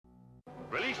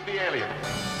Release the alien.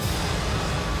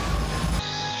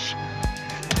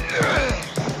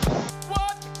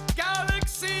 What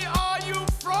galaxy are you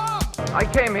from? I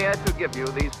came here to give you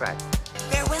these facts.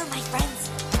 Farewell, my friends.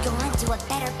 Go on to a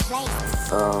better place.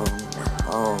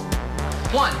 Home.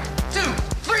 1, 2,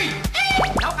 3.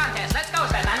 No contest. Let's go,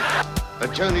 Stefan.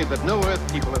 A journey that no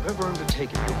Earth people have ever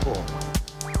undertaken before.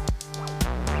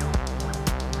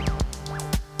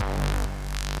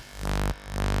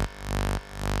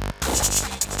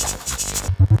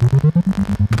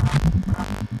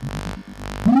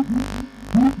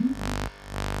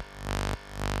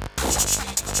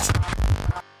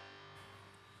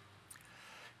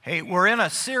 Hey, we're in a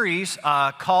series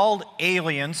called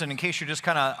Aliens, and in case you're just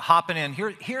kind of hopping in,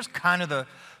 here's kind of the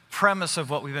premise of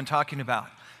what we've been talking about.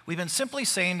 We've been simply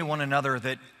saying to one another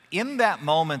that in that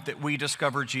moment that we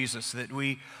discovered Jesus, that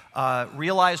we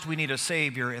realized we need a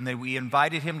Savior and that we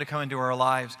invited Him to come into our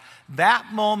lives,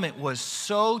 that moment was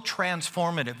so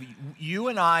transformative. You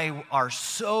and I are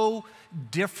so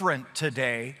different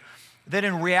today that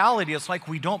in reality, it's like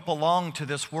we don't belong to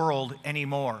this world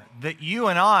anymore. That you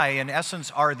and I, in essence,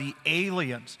 are the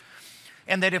aliens.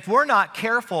 And that if we're not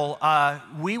careful,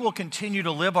 we will continue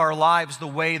to live our lives the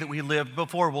way that we lived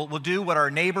before. We'll do what our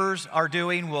neighbors are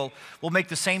doing. We'll make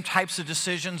the same types of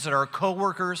decisions that our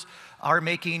coworkers are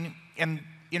making. And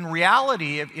in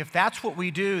reality, if that's what we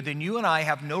do, then you and I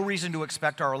have no reason to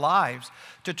expect our lives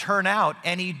to turn out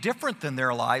any different than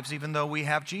their lives, even though we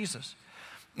have Jesus.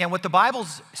 And what the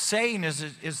Bible's saying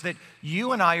is that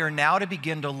you and I are now to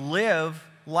begin to live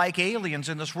like aliens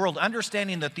in this world,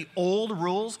 understanding that the old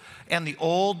rules and the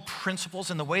old principles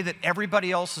and the way that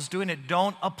everybody else is doing it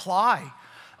don't apply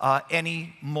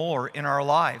anymore in our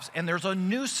lives. And there's a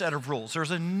new set of rules.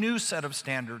 There's a new set of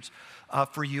standards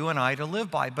for you and I to live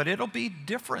by, but it'll be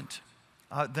different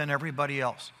than everybody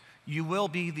else. You will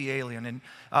be the alien. And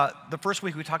the first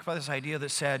week we talked about this idea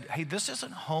that said, hey, this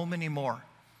isn't home anymore.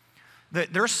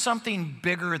 That there's something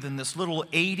bigger than this little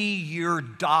 80-year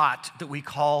dot that we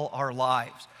call our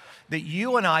lives. That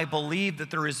you and I believe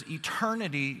that there is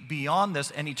eternity beyond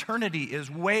this, and eternity is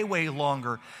way, way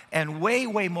longer and way,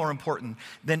 way more important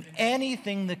than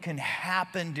anything that can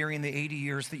happen during the 80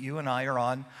 years that you and I are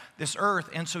on this earth.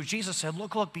 And so Jesus said,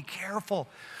 look, be careful.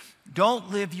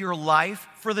 Don't live your life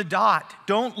for the dot.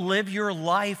 Don't live your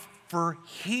life for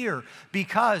here,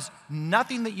 because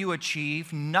nothing that you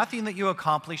achieve, nothing that you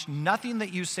accomplish, nothing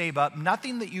that you save up,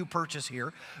 nothing that you purchase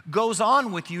here goes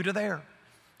on with you to there.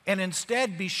 And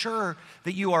instead, be sure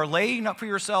that you are laying up for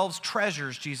yourselves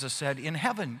treasures, Jesus said, in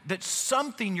heaven. That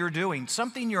something you're doing,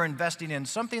 something you're investing in,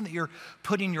 something that you're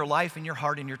putting your life and your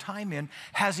heart and your time in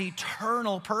has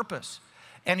eternal purpose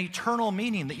and eternal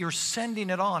meaning, that you're sending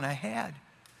it on ahead.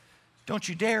 Don't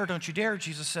you dare,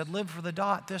 Jesus said, live for the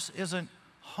dot. This isn't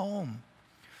home.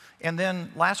 And then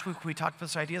last week we talked about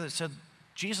this idea that said,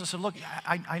 Jesus said, look,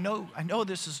 I know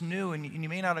this is new and you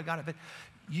may not have got it, but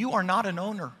you are not an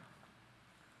owner.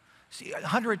 See,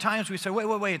 100 times we say,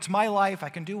 wait, it's my life. I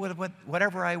can do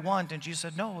whatever I want. And Jesus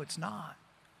said, no, it's not.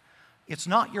 It's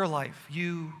not your life.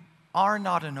 You are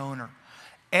not an owner.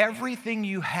 Everything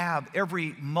you have,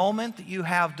 every moment that you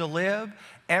have to live,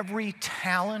 every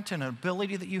talent and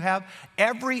ability that you have,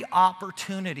 every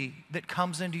opportunity that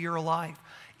comes into your life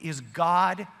is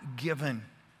God-given.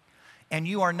 And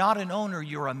you are not an owner,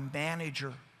 you're a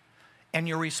manager. And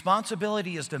your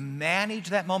responsibility is to manage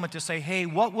that moment, to say, hey,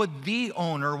 what would the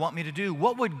owner want me to do?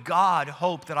 What would God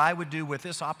hope that I would do with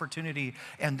this opportunity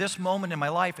and this moment in my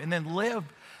life? And then live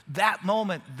that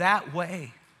moment that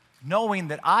way, knowing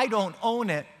that I don't own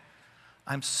it.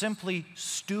 I'm simply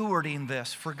stewarding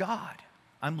this for God.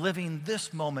 I'm living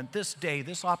this moment, this day,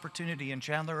 this opportunity in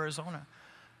Chandler, Arizona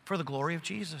for the glory of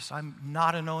Jesus. I'm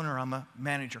not an owner, I'm a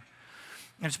manager.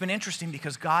 And it's been interesting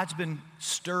because God's been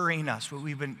stirring us.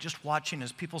 We've been just watching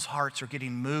as people's hearts are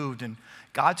getting moved, and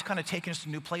God's kind of taking us to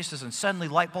new places, and suddenly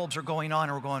light bulbs are going on,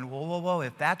 and we're going, whoa,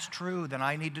 if that's true, then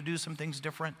I need to do some things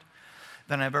different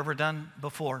than I've ever done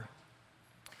before.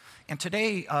 And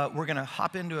today, we're going to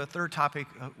hop into a third topic,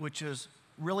 which is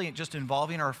really just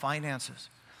involving our finances.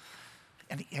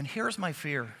 And here's my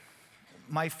fear.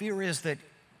 My fear is that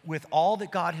with all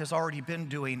that God has already been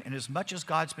doing, and as much as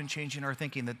God's been changing our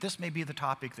thinking, that this may be the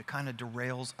topic that kind of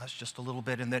derails us just a little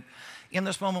bit, and that in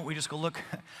this moment we just go, look,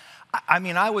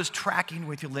 I was tracking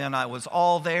with you, Lynn. I was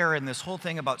all there in this whole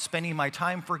thing about spending my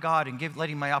time for God and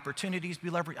letting my opportunities be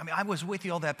leveraged. I was with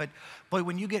you all that, but boy,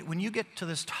 when you get to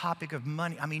this topic of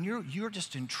money, you're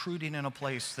just intruding in a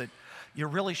place that you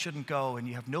really shouldn't go, and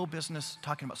you have no business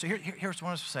talking about. So here's what I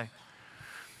want to say.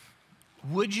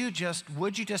 would you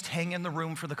just hang in the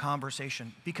room for the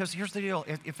conversation? Because here's the deal.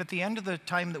 If at the end of the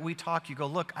time that we talk, you go,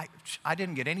 look, I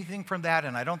didn't get anything from that,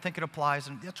 and I don't think it applies,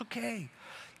 and that's okay.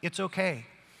 It's okay.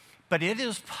 But it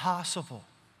is possible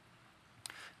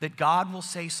that God will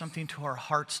say something to our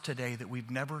hearts today that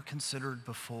we've never considered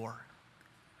before.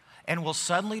 And we'll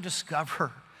suddenly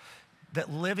discover that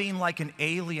living like an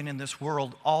alien in this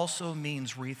world also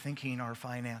means rethinking our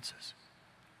finances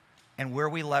and where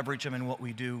we leverage them and what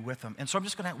we do with them. And so I'm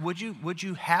just gonna, would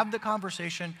you have the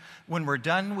conversation? When we're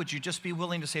done, would you just be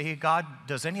willing to say, hey, God,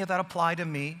 does any of that apply to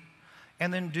me?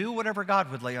 And then do whatever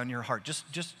God would lay on your heart.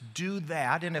 Just do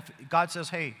that. And if God says,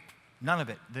 hey, none of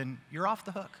it, then you're off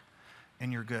the hook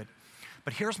and you're good.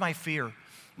 But here's my fear.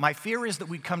 My fear is that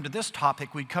we'd come to this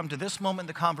topic, we'd come to this moment in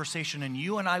the conversation, and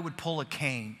you and I would pull a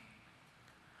Cain.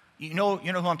 You know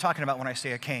who I'm talking about when I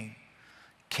say a Cain.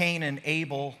 Cain and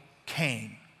Abel,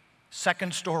 Cain.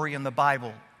 Second story in the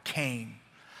Bible, Cain.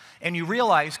 And you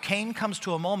realize Cain comes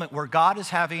to a moment where God is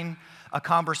having a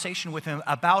conversation with him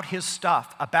about his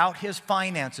stuff, about his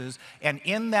finances. And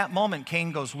in that moment,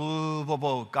 Cain goes, whoa, whoa,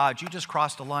 whoa, God, you just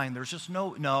crossed a line. There's just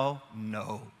no.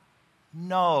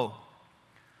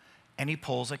 And he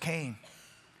pulls a Cain.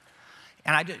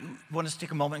 And I want to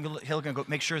take a moment and go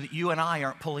make sure that you and I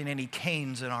aren't pulling any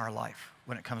Cains in our life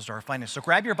when it comes to our finances. So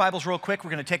grab your Bibles real quick.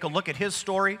 We're going to take a look at his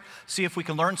story, see if we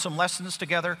can learn some lessons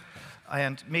together,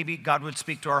 and maybe God would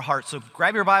speak to our hearts. So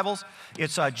grab your Bibles.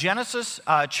 It's Genesis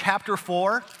chapter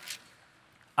 4.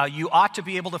 You ought to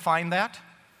be able to find that.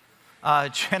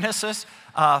 Genesis,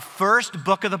 first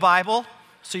book of the Bible.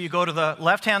 So you go to the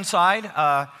left-hand side,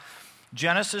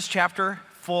 Genesis chapter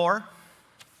 4.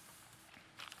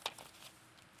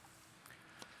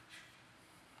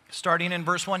 Starting in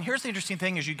verse 1. Here's the interesting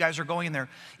thing as you guys are going there.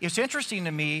 It's interesting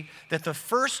to me that the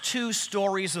first two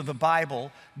stories of the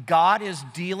Bible, God is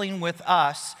dealing with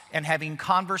us and having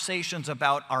conversations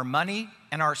about our money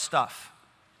and our stuff.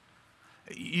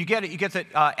 You get it. You get that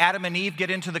Adam and Eve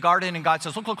get into the garden and God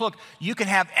says, look, you can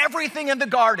have everything in the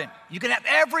garden. You can have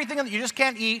everything. You just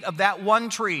can't eat of that one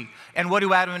tree. And what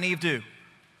do Adam and Eve do?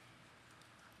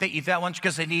 They eat that one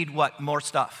because they need what? More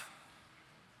stuff.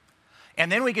 And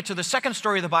then we get to the second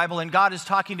story of the Bible, and God is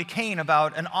talking to Cain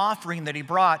about an offering that he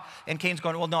brought. And Cain's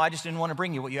going, well, no, I just didn't want to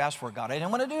bring you what you asked for, God. I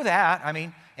didn't want to do that.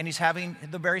 And he's having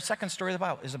the very second story of the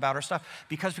Bible is about our stuff.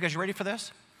 Because you ready for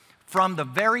this? From the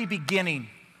very beginning,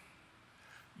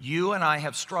 you and I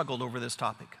have struggled over this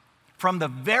topic. From the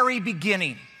very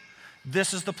beginning,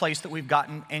 this is the place that we've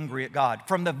gotten angry at God.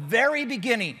 From the very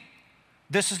beginning,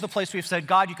 this is the place we've said,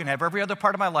 God, you can have every other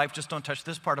part of my life, just don't touch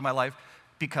this part of my life,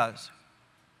 because.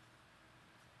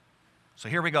 So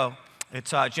here we go.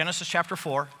 It's Genesis chapter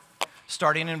 4,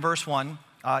 starting in verse 1.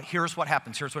 Here's what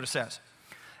happens. Here's what it says.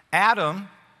 Adam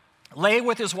lay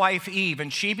with his wife Eve,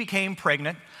 and she became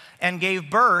pregnant and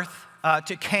gave birth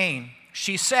to Cain.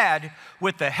 She said,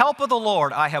 with the help of the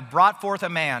Lord, I have brought forth a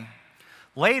man.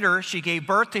 Later, she gave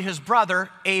birth to his brother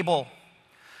Abel.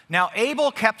 Now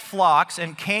Abel kept flocks,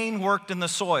 and Cain worked in the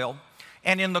soil.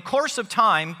 And in the course of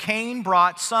time, Cain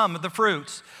brought some of the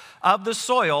fruits of the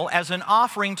soil as an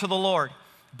offering to the Lord.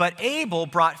 But Abel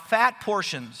brought fat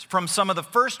portions from some of the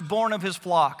firstborn of his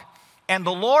flock. And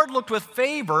the Lord looked with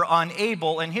favor on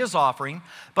Abel and his offering,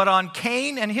 but on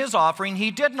Cain and his offering he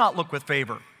did not look with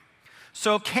favor.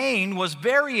 So Cain was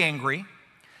very angry,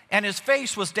 and his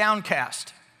face was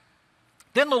downcast.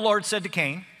 Then the Lord said to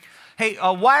Cain, hey,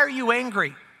 why are you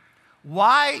angry?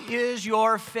 Why is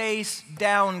your face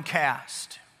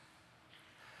downcast?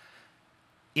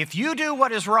 If you do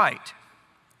what is right,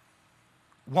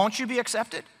 won't you be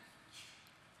accepted?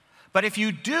 But if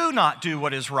you do not do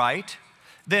what is right,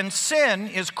 then sin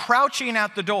is crouching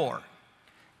at the door,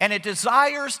 and it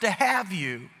desires to have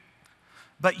you,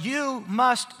 but you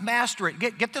must master it.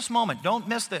 Get this moment. Don't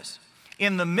miss this.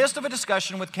 In the midst of a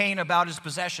discussion with Cain about his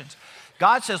possessions,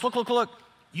 God says, look,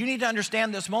 you need to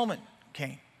understand this moment,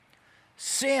 Cain.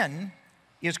 Sin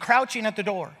is crouching at the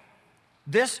door.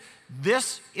 This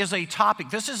is a topic,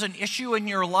 this is an issue in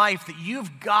your life that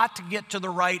you've got to get to the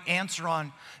right answer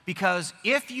on, because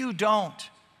if you don't,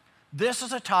 this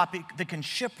is a topic that can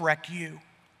shipwreck you.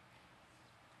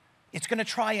 It's going to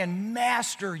try and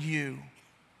master you,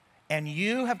 and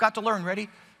you have got to learn, ready,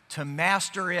 to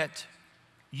master it.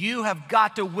 You have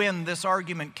got to win this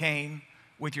argument, Cain,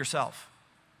 with yourself,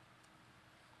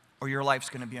 or your life's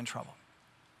going to be in trouble.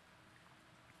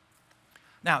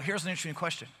 Now, here's an interesting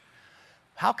question.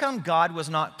 How come God was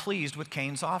not pleased with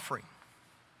Cain's offering?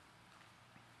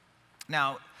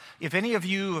 Now, if any of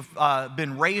you have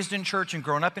been raised in church and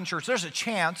grown up in church, there's a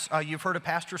chance you've heard a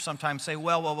pastor sometimes say,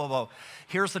 well,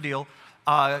 here's the deal.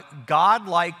 God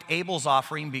liked Abel's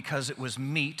offering because it was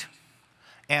meat,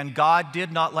 and God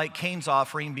did not like Cain's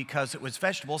offering because it was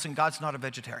vegetables, and God's not a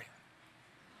vegetarian.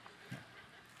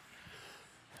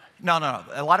 No.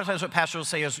 A lot of times what pastors will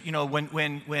say is, you know,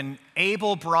 when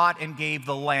Abel brought and gave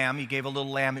the lamb, he gave a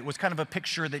little lamb, it was kind of a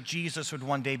picture that Jesus would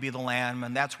one day be the lamb,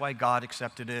 and that's why God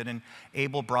accepted it, and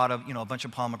Abel brought a bunch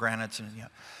of pomegranates. And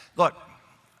look,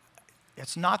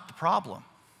 it's not the problem.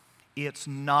 It's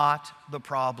not the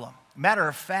problem. Matter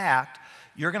of fact,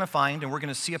 you're going to find, and we're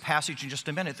going to see a passage in just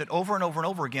a minute, that over and over and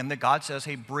over again that God says,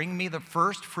 hey, bring me the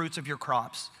first fruits of your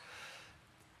crops.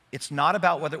 It's not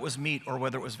about whether it was meat or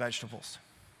whether it was vegetables.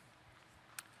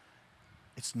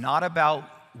 It's not about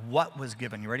what was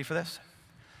given. You ready for this?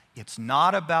 It's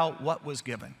not about what was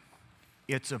given.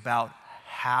 It's about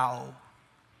how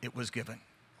it was given.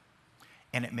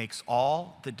 And it makes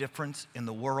all the difference in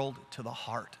the world to the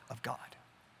heart of God.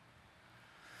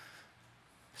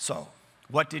 So,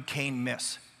 what did Cain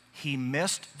miss? He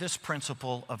missed this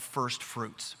principle of first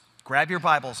fruits. Grab your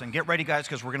Bibles and get ready, guys,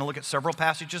 because we're going to look at several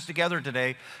passages together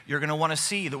today. You're going to want to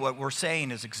see that what we're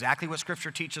saying is exactly what Scripture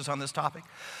teaches on this topic.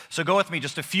 So go with me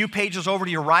just a few pages over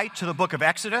to your right to the book of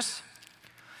Exodus.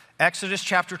 Exodus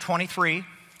chapter 23.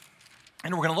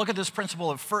 And we're going to look at this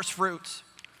principle of first fruits.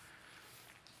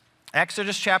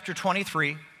 Exodus chapter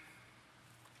 23.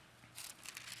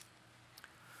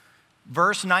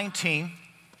 Verse 19.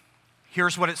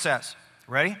 Here's what it says.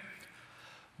 Ready?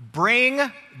 Bring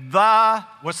the,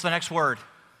 what's the next word?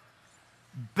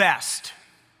 Best.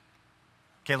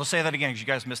 Okay, let's say that again because you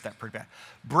guys missed that pretty bad.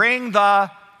 Bring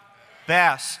the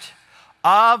best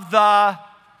of the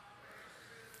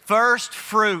first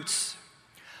fruits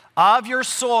of your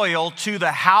soil to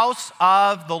the house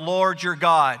of the Lord your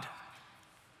God.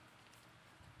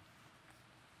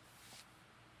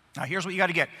 Now here's what you got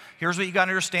to get. Here's what you got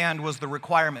to understand was the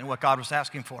requirement, what God was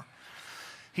asking for.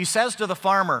 He says to the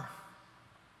farmer,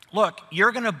 look,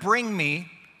 you're going to bring me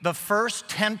the first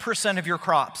 10% of your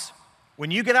crops.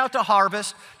 When you get out to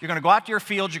harvest, you're going to go out to your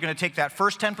field, you're going to take that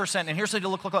first 10%, and here's what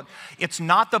it'll look. It's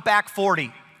not the back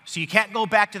 40. So you can't go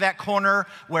back to that corner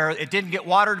where it didn't get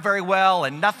watered very well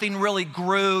and nothing really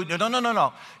grew.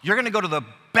 No. You're going to go to the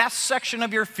best section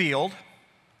of your field,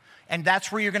 and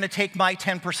that's where you're going to take my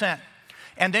 10%.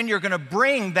 And then you're going to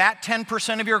bring that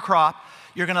 10% of your crop,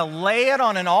 you're going to lay it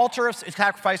on an altar of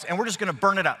sacrifice, and we're just going to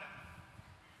burn it up.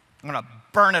 I'm going to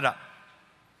burn it up.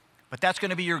 But that's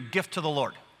going to be your gift to the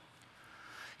Lord.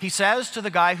 He says to the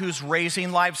guy who's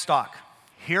raising livestock,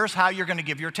 here's how you're going to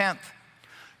give your 10th.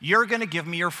 You're going to give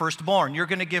me your firstborn. You're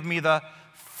going to give me the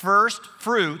first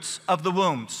fruits of the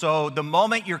womb. So the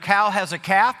moment your cow has a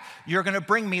calf, you're going to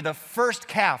bring me the first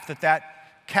calf that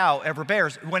cow ever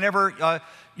bears. Whenever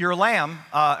your lamb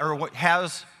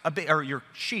or your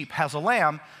sheep has a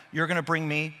lamb, you're going to bring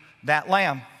me that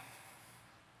lamb.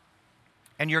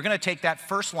 And you're going to take that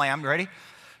first lamb, you ready?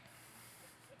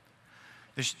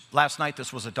 Last night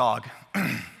this was a dog.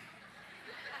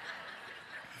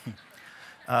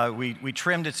 We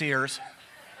trimmed its ears.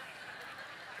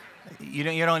 You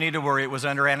don't need to worry, it was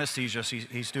under anesthesia. So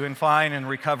he's doing fine and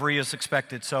recovery is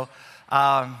expected. So,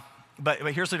 but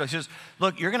here's what he says.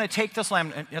 Look, you're going to take this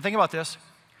lamb, and think about this.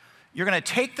 You're going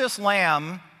to take this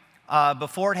lamb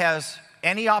before it has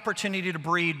any opportunity to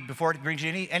breed, before it brings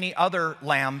you any other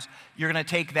lambs. You're going to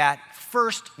take that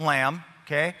first lamb,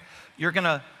 okay? You're going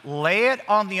to lay it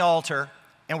on the altar,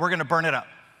 and we're going to burn it up.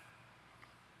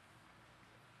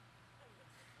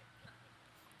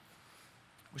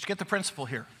 Which get the principle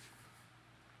here.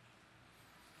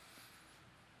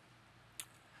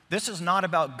 This is not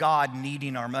about God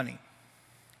needing our money.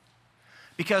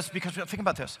 Because think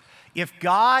about this. If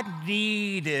God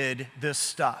needed this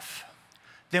stuff,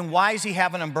 then why is he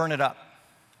having them burn it up?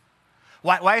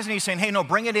 Why isn't he saying, hey, no,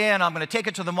 bring it in. I'm going to take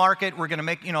it to the market. We're going to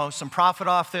make, some profit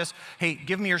off this. Hey,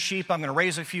 give me your sheep. I'm going to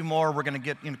raise a few more. We're going to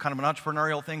get, kind of an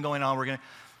entrepreneurial thing going on.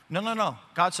 No.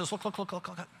 God says, look.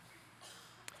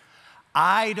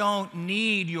 I don't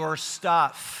need your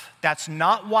stuff. That's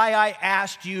not why I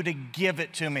asked you to give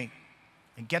it to me.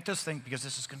 And get this thing, because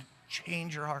this is going to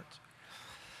change your hearts.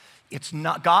 It's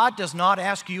not, God does not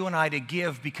ask you and I to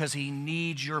give because he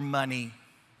needs your money.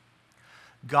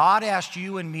 God asked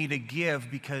you and me to give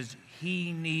because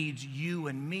he needs you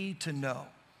and me to know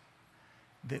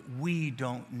that we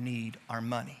don't need our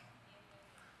money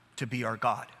to be our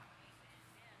God.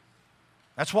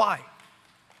 That's why.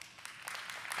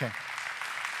 Okay.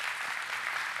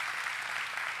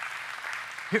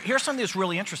 Here's something that's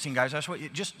really interesting, guys.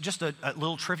 Just a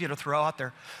little trivia to throw out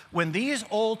there. When these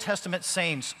Old Testament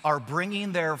saints are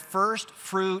bringing their first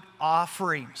fruit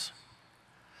offerings,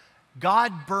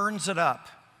 God burns it up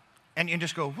And you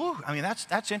just go, whew, I mean,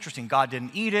 that's interesting. God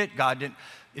didn't eat it,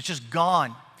 it's just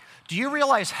gone. Do you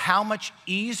realize how much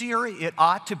easier it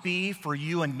ought to be for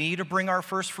you and me to bring our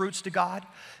first fruits to God?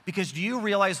 Because do you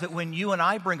realize that when you and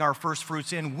I bring our first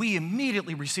fruits in, we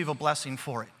immediately receive a blessing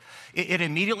for it? It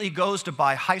immediately goes to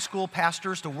buy high school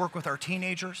pastors to work with our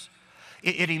teenagers.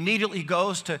 It immediately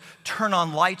goes to turn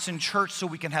on lights in church so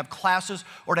we can have classes,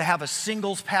 or to have a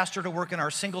singles pastor to work in our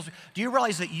singles. Do you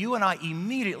realize that you and I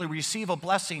immediately receive a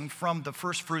blessing from the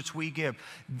first fruits we give?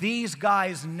 These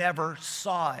guys never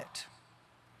saw it.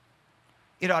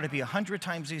 It ought to be 100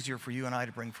 times easier for you and I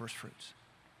to bring first fruits.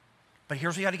 But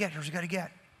here's what you got to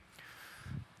get.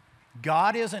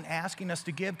 God isn't asking us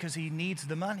to give because he needs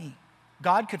the money.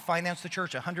 God could finance the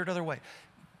church 100 other ways.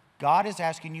 God is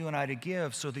asking you and I to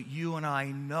give so that you and I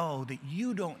know that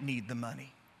you don't need the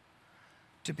money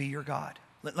to be your God.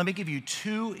 Let me give you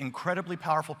two incredibly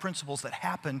powerful principles that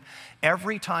happen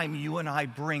every time you and I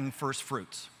bring first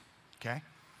fruits, okay?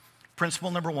 Principle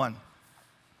number one.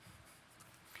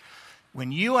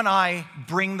 When you and I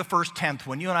bring the first tenth,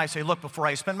 when you and I say, look, before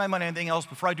I spend my money on anything else,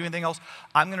 before I do anything else,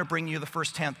 I'm going to bring you the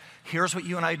first tenth. Here's what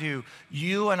you and I do.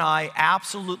 You and I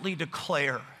absolutely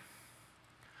declare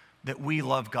that we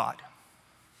love God.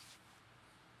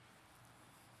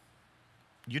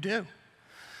 You do.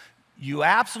 You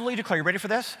absolutely declare, you ready for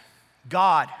this?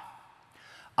 God,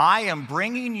 I am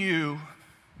bringing you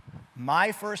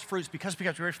my first fruits because you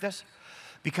ready for this?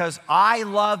 Because I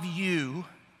love you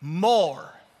more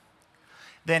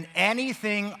than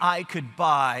anything I could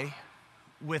buy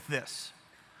with this.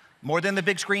 More than the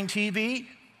big screen TV,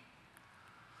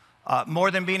 more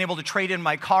than being able to trade in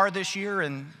my car this year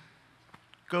and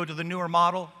go to the newer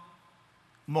model,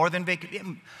 more than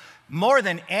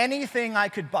anything I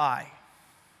could buy,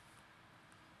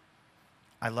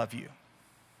 I love you.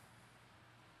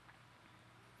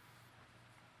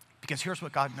 Because here's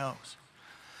what God knows.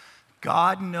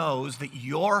 God knows that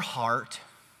your heart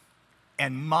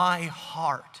and my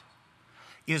heart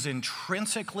is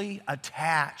intrinsically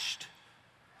attached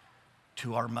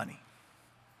to our money.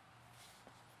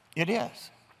 It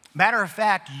is. Matter of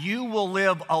fact, you will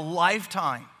live a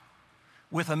lifetime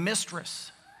with a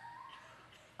mistress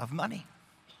of money,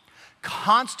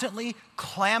 constantly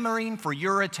clamoring for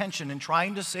your attention and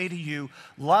trying to say to you,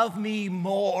 love me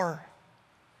more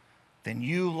than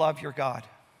you love your God.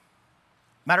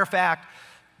 Matter of fact,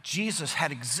 Jesus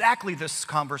had exactly this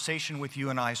conversation with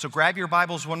you and I. So grab your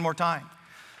Bibles one more time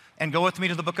and go with me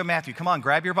to the book of Matthew. Come on,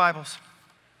 grab your Bibles.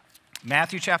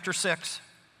 Matthew chapter 6.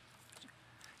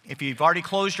 If you've already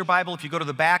closed your Bible, if you go to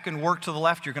the back and work to the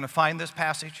left, you're going to find this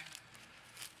passage.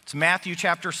 It's Matthew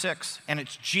chapter 6, and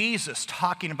it's Jesus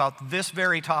talking about this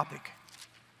very topic.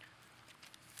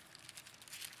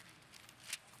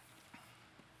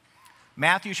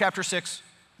 Matthew chapter 6,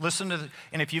 listen to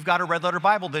and if you've got a red letter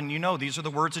Bible, then you know these are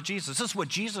the words of Jesus. This is what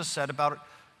Jesus said about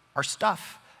our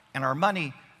stuff and our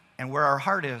money and where our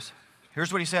heart is.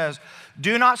 Here's what he says.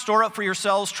 Do not store up for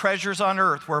yourselves treasures on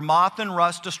earth where moth and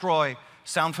rust destroy.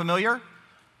 Sound familiar?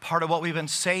 Part of what we've been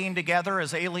saying together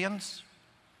as aliens.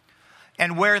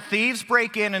 And where thieves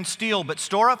break in and steal, but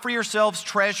store up for yourselves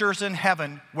treasures in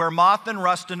heaven, where moth and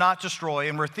rust do not destroy,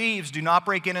 and where thieves do not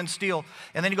break in and steal.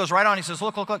 And then he goes right on, he says,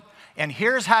 look. And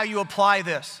here's how you apply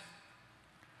this.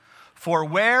 For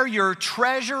where your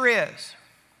treasure is,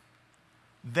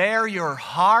 there your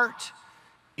heart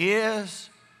is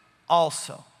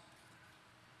also.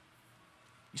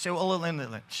 You say, well,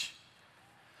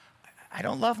 I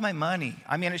don't love my money.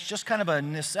 I mean, it's just kind of a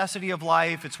necessity of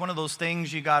life. It's one of those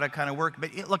things you got to kind of work.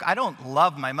 But look, I don't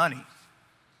love my money.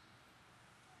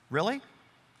 Really?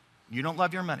 You don't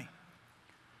love your money?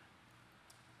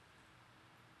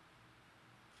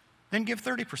 Then give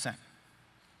 30%.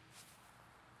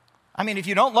 I mean, if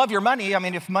you don't love your money, I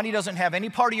mean, if money doesn't have any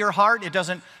part of your heart, it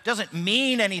doesn't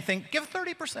mean anything, give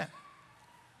 30%.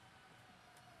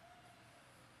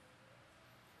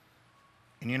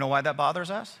 And you know why that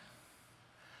bothers us?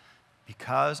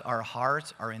 Because our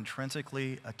hearts are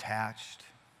intrinsically attached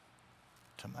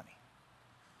to money.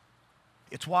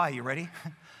 It's why, you ready?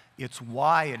 It's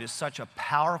why it is such a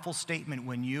powerful statement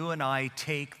when you and I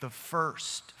take the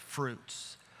first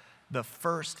fruits, the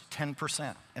first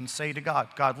 10%, and say to God,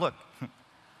 God, look,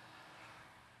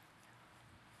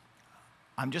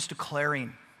 I'm just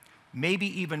declaring,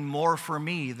 maybe even more for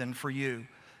me than for you,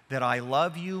 that I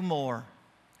love you more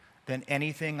than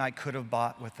anything I could have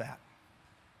bought with that.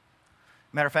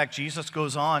 Matter of fact, Jesus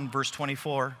goes on, verse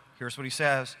 24. Here's what he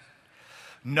says.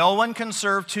 No one can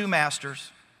serve two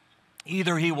masters.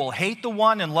 Either he will hate the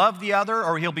one and love the other,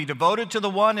 or he'll be devoted to the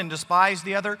one and despise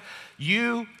the other.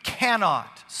 You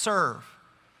cannot serve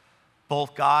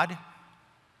both God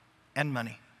and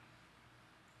money.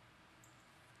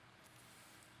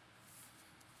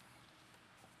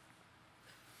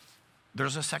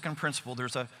 There's a second principle.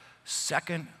 There's a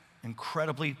second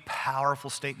incredibly powerful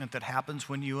statement that happens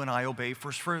when you and I obey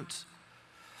first fruits.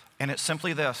 And it's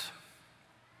simply this.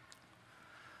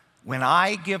 When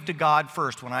I give to God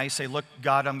first, when I say, look,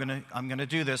 God, I'm gonna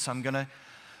do this, I'm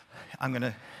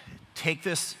gonna take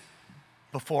this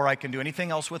before I can do anything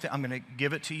else with it, I'm gonna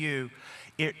give it to you,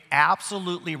 it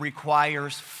absolutely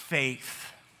requires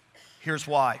faith. Here's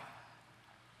why.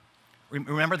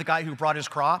 Remember the guy who brought his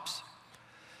crops?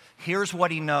 Here's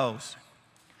what he knows.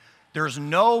 There's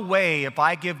no way if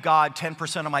I give God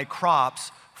 10% of my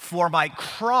crops for my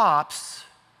crops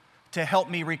to help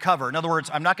me recover. In other words,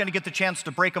 I'm not gonna get the chance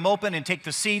to break them open and take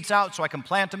the seeds out so I can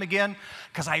plant them again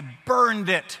because I burned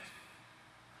it.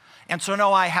 And so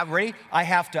now I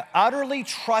have to utterly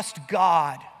trust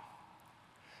God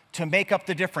to make up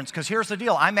the difference. Because here's the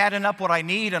deal, I'm adding up what I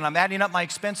need and I'm adding up my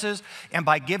expenses, and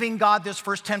by giving God this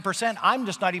first 10%, I'm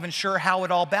just not even sure how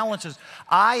it all balances.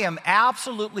 I am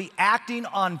absolutely acting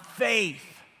on faith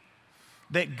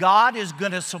that God is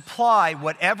gonna supply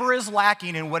whatever is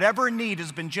lacking and whatever need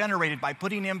has been generated by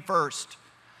putting Him first.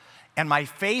 And my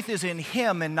faith is in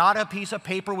Him and not a piece of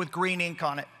paper with green ink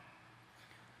on it.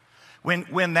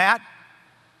 When that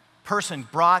person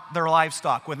brought their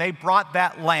livestock, when they brought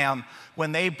that lamb,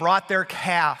 when they brought their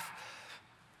calf,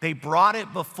 they brought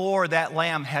it before that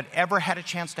lamb had ever had a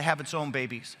chance to have its own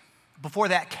babies, before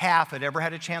that calf had ever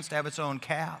had a chance to have its own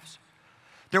calves.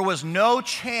 There was no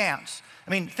chance. I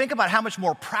mean, think about how much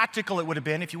more practical it would have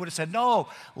been if you would have said, no,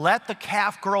 let the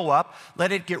calf grow up,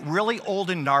 let it get really old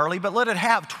and gnarly, but let it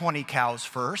have 20 cows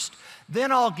first.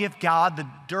 Then I'll give God the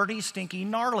dirty, stinky,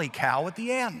 gnarly cow at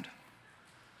the end.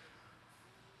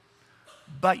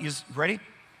 But you ready?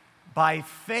 By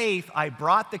faith, I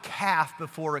brought the calf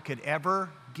before it could ever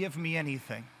give me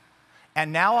anything.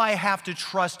 And now I have to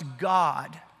trust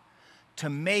God to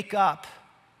make up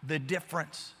the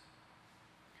difference.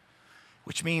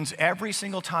 Which means every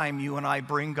single time you and I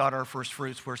bring God our first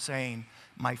fruits, we're saying,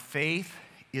 my faith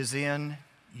is in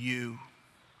you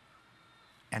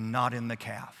and not in the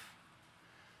calf,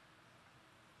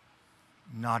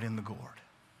 not in the gourd.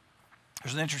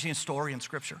 There's an interesting story in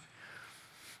Scripture.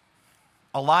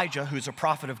 Elijah, who's a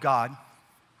prophet of God,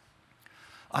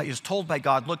 is told by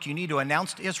God, look, you need to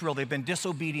announce to Israel they've been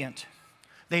disobedient.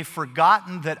 They've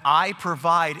forgotten that I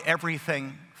provide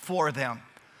everything for them.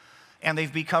 And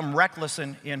they've become reckless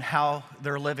in how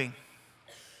they're living.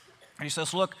 And he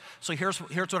says, look, so here's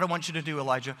what I want you to do,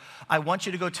 Elijah. I want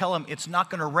you to go tell them it's not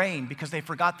gonna rain because they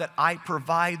forgot that I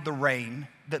provide the rain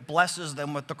that blesses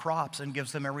them with the crops and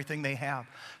gives them everything they have.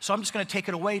 So I'm just gonna take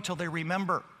it away till they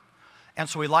remember. And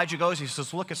so Elijah goes, he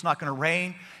says, look, it's not gonna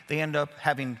rain. They end up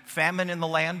having famine in the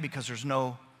land because there's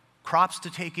no crops to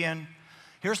take in.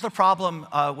 Here's the problem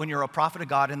when you're a prophet of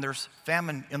God and there's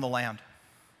famine in the land.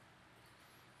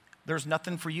 There's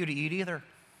nothing for you to eat either.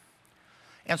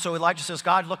 And so Elijah says,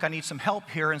 God, look, I need some help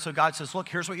here. And so God says, look,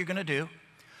 here's what you're gonna do.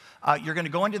 You're gonna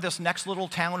go into this next little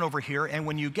town over here, and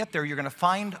when you get there, you're gonna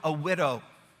find a widow.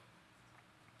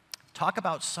 Talk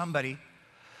about somebody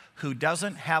who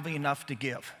doesn't have enough to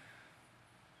give.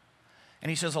 And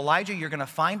he says, Elijah, you're gonna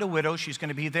find a widow. She's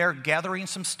gonna be there gathering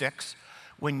some sticks.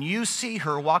 When you see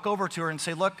her, walk over to her and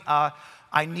say, look,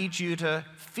 I need you to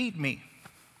feed me.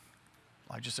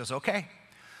 Elijah says, okay.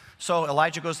 So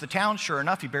Elijah goes to the town. Sure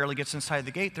enough, he barely gets inside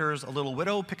the gate. There's a little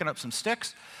widow picking up some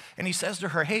sticks. And he says to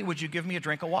her, hey, would you give me a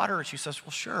drink of water? And she says,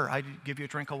 well, sure, I'd give you a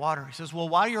drink of water. He says, well,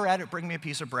 while you're at it, bring me a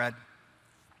piece of bread.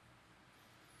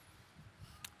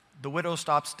 The widow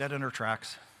stops dead in her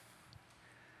tracks.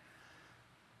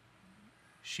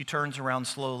 She turns around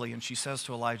slowly and she says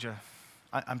to Elijah,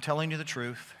 I'm telling you the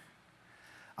truth.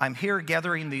 I'm here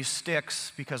gathering these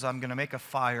sticks because I'm gonna make a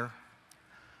fire.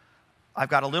 I've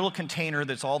got a little container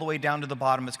that's all the way down to the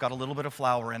bottom. It's got a little bit of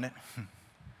flour in it.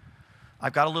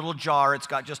 I've got a little jar. It's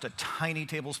got just a tiny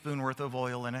tablespoon worth of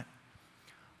oil in it.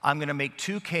 I'm gonna make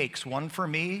 2 cakes, one for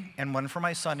me and one for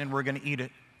my son, and we're gonna eat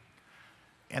it.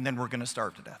 And then we're gonna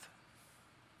starve to death.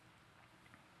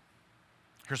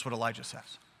 Here's what Elijah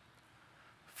says.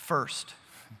 First,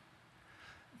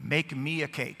 make me a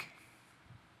cake.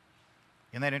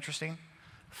 Isn't that interesting?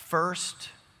 First,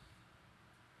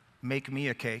 make me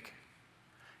a cake.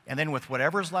 And then with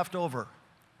whatever's left over,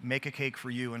 make a cake for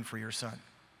you and for your son.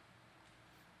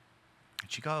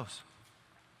 And she goes.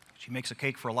 She makes a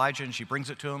cake for Elijah and she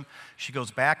brings it to him. She goes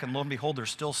back and lo and behold,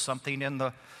 there's still something in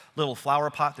the little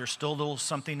flour pot. There's still a little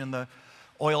something in the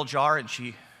oil jar, and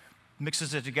she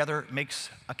mixes it together, makes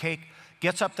a cake.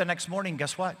 Gets up the next morning,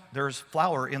 guess what? There's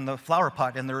flour in the flour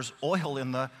pot and there's oil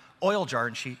in the oil jar,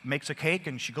 and she makes a cake,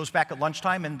 and she goes back at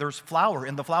lunchtime, and there's flour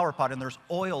in the flour pot, and there's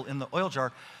oil in the oil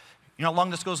jar. You know how long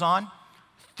this goes on?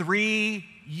 3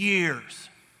 years.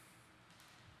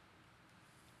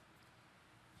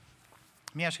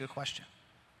 Let me ask you a question.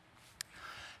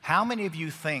 How many of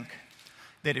you think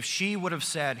that if she would have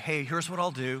said, hey, here's what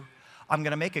I'll do, I'm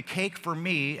going to make a cake for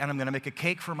me, and I'm going to make a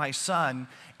cake for my son,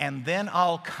 and then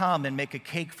I'll come and make a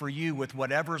cake for you with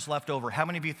whatever's left over, how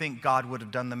many of you think God would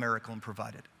have done the miracle and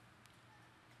provided?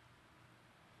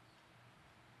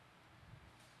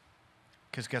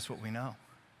 Because guess what we know?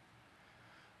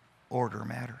 Order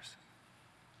matters.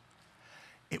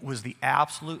 It was the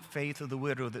absolute faith of the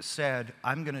widow that said,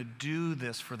 I'm going to do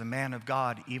this for the man of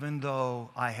God, even though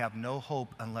I have no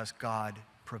hope unless God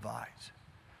provides.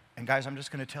 And guys, I'm just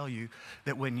going to tell you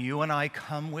that when you and I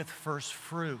come with first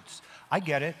fruits, I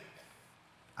get it.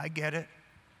 I get it.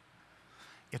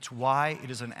 It's why it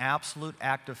is an absolute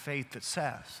act of faith that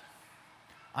says,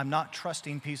 I'm not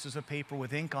trusting pieces of paper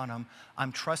with ink on them.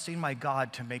 I'm trusting my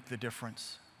God to make the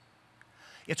difference.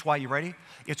 It's why, you ready?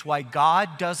 It's why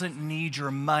God doesn't need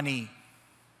your money.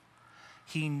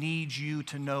 He needs you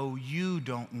to know you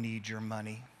don't need your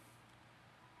money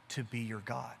to be your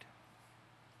God.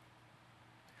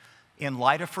 In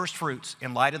light of first fruits,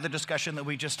 in light of the discussion that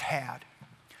we just had,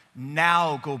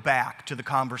 now go back to the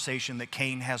conversation that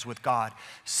Cain has with God.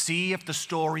 See if the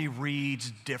story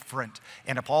reads different.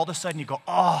 And if all of a sudden you go,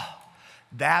 oh,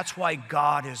 that's why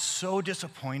God is so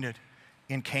disappointed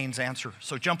in Cain's answer.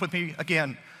 So jump with me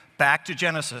again, back to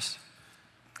Genesis,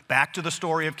 back to the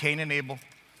story of Cain and Abel.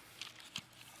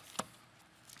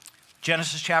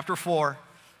 Genesis chapter 4.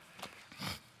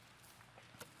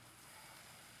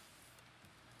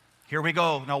 Here we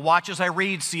go. Now watch as I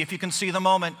read, see if you can see the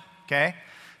moment, okay?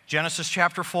 Genesis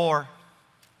chapter 4.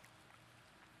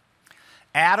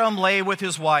 Adam lay with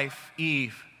his wife,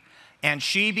 Eve, and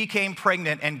she became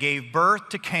pregnant and gave birth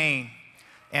to Cain.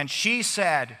 And she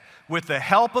said, with the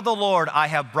help of the Lord, I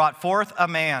have brought forth a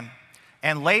man.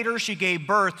 And later she gave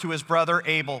birth to his brother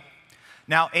Abel.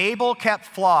 Now Abel kept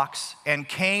flocks, and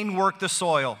Cain worked the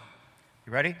soil.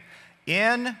 You ready?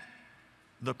 In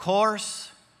the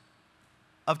course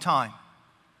of time.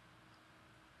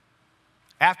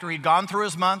 After he'd gone through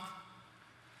his month,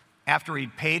 after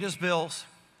he'd paid his bills,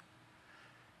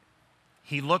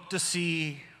 he looked to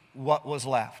see what was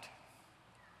left.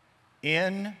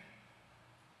 In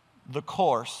the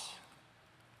course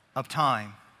of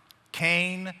time,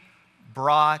 Cain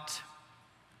brought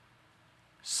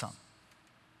some.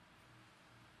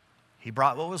 He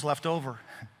brought what was left over.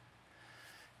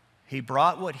 He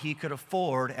brought what he could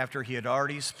afford after he had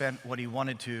already spent what he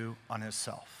wanted to on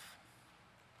himself.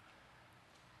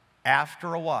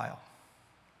 After a while,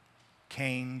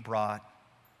 Cain brought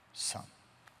some.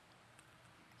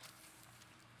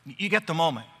 You get the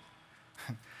moment.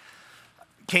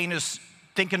 Cain is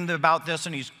thinking about this,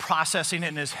 and he's processing it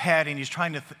in his head, and he's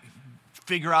trying to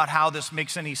figure out how this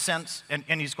makes any sense.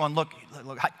 And he's going, look,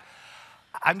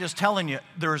 I'm just telling you,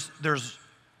 there's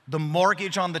the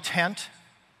mortgage on the tent.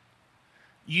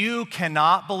 You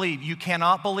cannot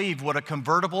believe what a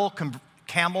convertible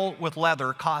camel with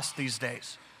leather costs these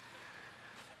days.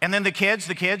 And then the kids,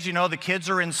 you know, the kids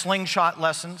are in slingshot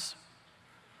lessons.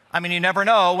 I mean, you never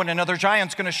know when another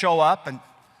giant's going to show up, and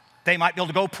they might be able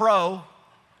to go pro,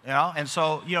 you know. And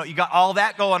so, you know, you got all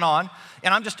that going on.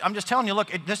 And I'm just telling you,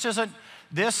 look, this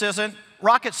isn't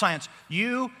rocket science.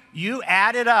 You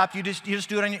add it up. You just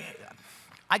do it on your.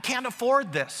 I can't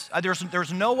afford this.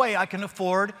 There's no way I can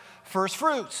afford first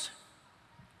fruits.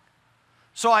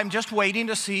 So I'm just waiting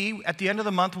to see at the end of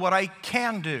the month what I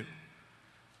can do.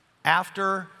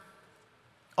 After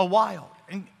a while.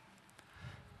 And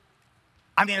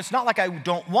I mean, it's not like I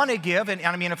don't want to give. And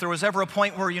I mean, if there was ever a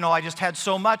point where, you know, I just had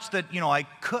so much that, you know,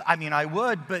 I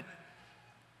would, but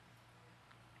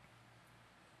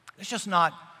it's just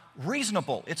not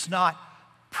reasonable. It's not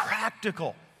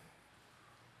practical.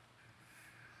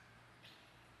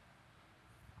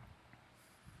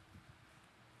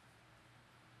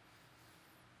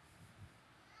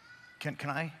 Can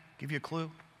I give you a clue?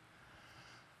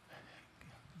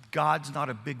 God's not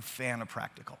a big fan of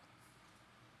practical.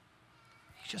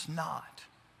 He's just not.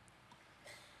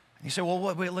 And you say,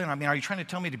 well, wait, Lynn, I mean, are you trying to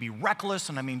tell me to be reckless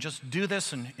and I mean, just do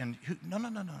this and no.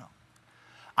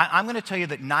 I'm going to tell you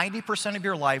that 90% of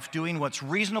your life doing what's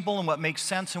reasonable and what makes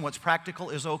sense and what's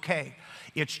practical is okay.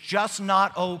 It's just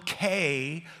not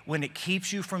okay when it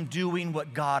keeps you from doing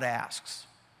what God asks.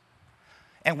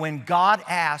 And when God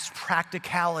asks,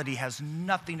 practicality has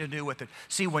nothing to do with it.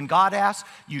 See, when God asks,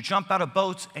 you jump out of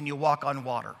boats and you walk on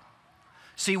water.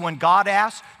 See, when God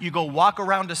asks, you go walk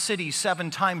around a city 7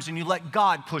 times and you let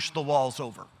God push the walls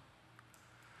over.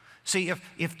 See,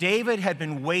 if David had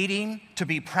been waiting to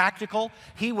be practical,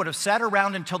 he would have sat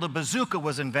around until the bazooka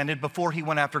was invented before he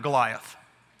went after Goliath.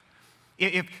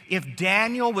 If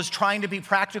Daniel was trying to be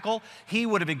practical, he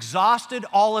would have exhausted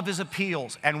all of his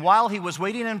appeals. And while he was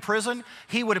waiting in prison,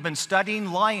 he would have been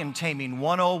studying lion taming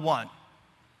 101.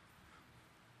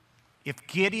 If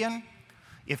Gideon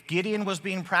was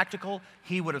being practical,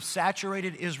 he would have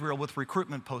saturated Israel with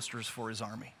recruitment posters for his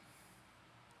army.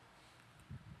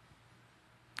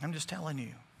 I'm just telling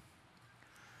you.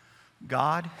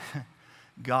 God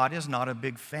is not a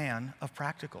big fan of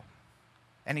practical.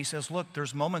 And he says, look,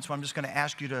 there's moments when I'm just going to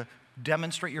ask you to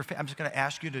demonstrate your faith. I'm just going to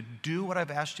ask you to do what I've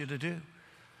asked you to do.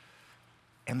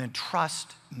 And then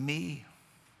trust me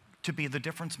to be the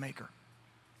difference maker.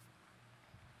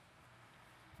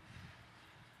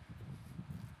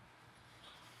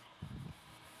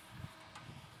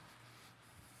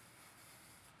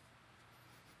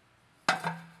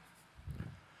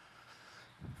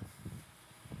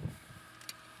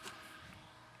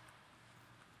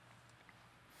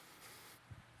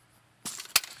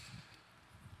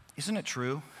 Isn't it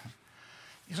true?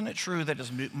 Isn't it true that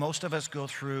as most of us go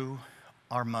through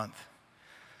our month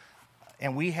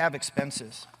and we have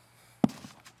expenses,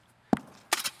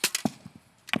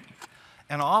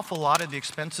 an awful lot of the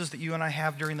expenses that you and I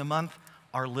have during the month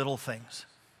are little things,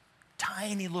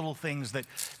 tiny little things that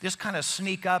just kind of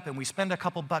sneak up, and we spend a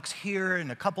couple bucks here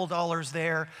and a couple dollars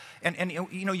there, and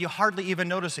you know, you hardly even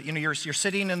notice it. You know, you're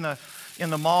sitting in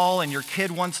the mall and your kid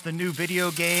wants the new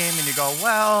video game, and you go,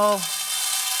 well,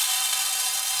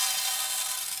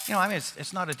 you know, I mean,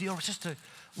 it's not a deal. It's just a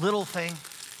little thing.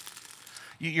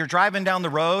 You're driving down the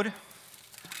road,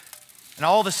 and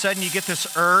all of a sudden you get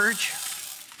this urge,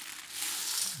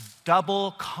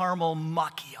 double caramel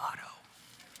macchiato.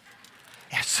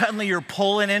 And suddenly you're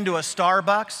pulling into a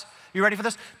Starbucks. You ready for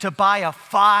this? To buy a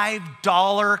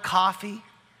 $5 coffee.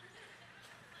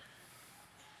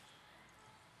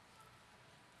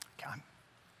 Okay,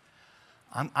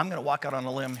 I'm going to walk out on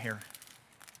a limb here.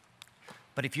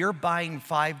 But if you're buying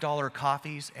 $5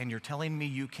 coffees and you're telling me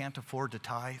you can't afford to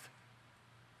tithe,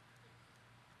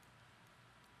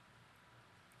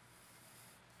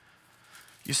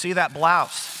 you see that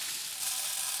blouse.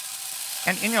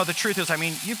 And you know, the truth is, I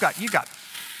mean, you've got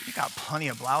plenty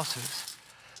of blouses,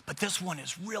 but this one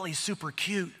is really super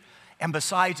cute. And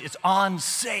besides, it's on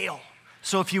sale.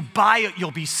 So if you buy it,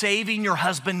 you'll be saving your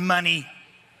husband money.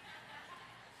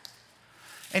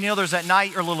 And you know, there's that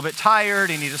night you're a little bit tired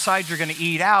and you decide you're going to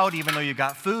eat out even though you've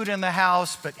got food in the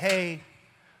house. But hey,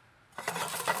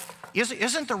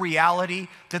 isn't the reality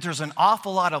that there's an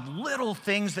awful lot of little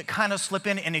things that kind of slip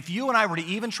in? And if you and I were to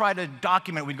even try to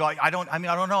document, we'd go, I don't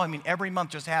know. I mean, every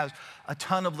month just has a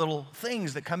ton of little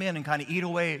things that come in and kind of eat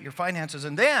away at your finances.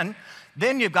 And then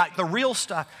you've got the real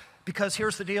stuff, because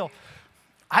here's the deal.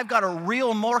 I've got a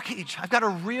real mortgage. I've got a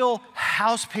real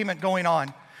house payment going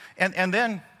on. And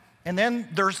then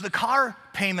there's the car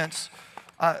payments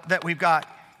that we've got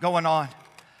going on.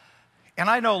 And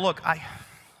I know, look,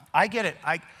 I get it.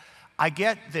 I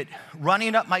get that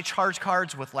running up my charge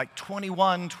cards with like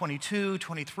 21, 22,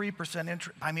 23%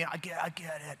 interest, I mean, I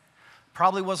get it.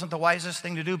 Probably wasn't the wisest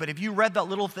thing to do, but if you read that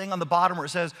little thing on the bottom where it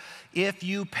says, if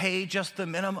you pay just the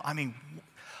minimum, I mean,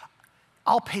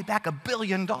 I'll pay back $1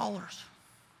 billion.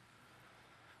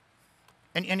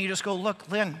 And you just go, look,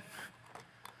 Lynn,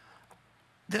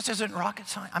 this isn't rocket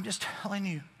science. I'm just telling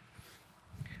you.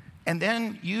 And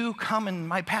then you come and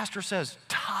my pastor says,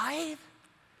 tithe?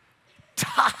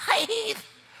 Tithe?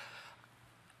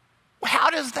 How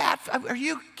does that, are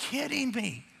you kidding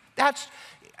me?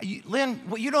 Lynn,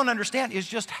 what you don't understand is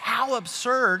just how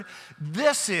absurd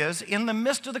this is in the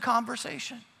midst of the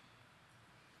conversation.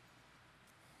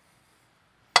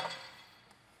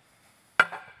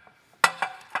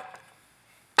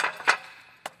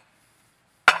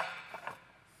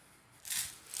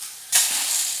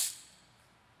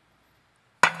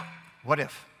 What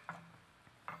if?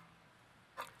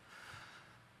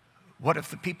 What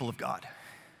if the people of God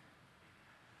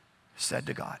said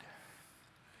to God,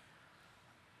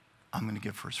 I'm going to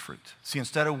give first fruit. See,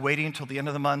 instead of waiting until the end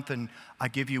of the month and I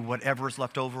give you whatever is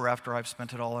left over after I've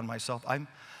spent it all on myself, I'm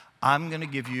going to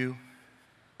give you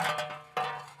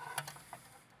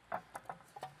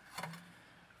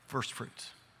first fruits.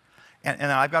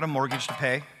 And I've got a mortgage to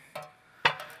pay.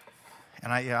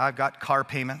 And I've got car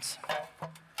payments.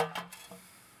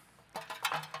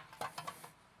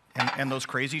 And those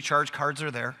crazy charge cards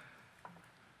are there.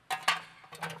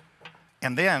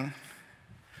 And then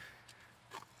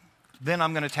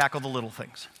I'm going to tackle the little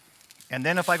things. And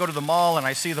then if I go to the mall and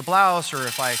I see the blouse, or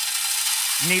if I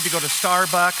need to go to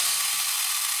Starbucks,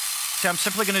 see, I'm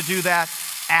simply going to do that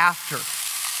after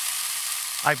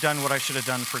I've done what I should have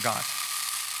done for God.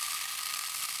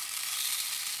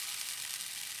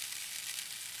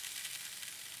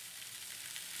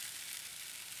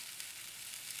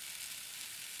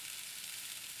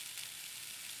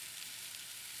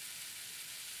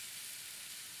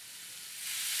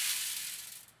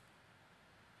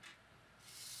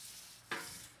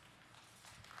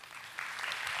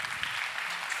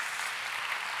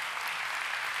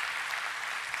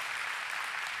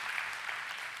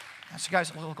 So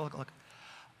guys, look.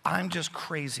 I'm just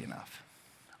crazy enough.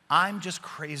 I'm just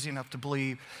crazy enough to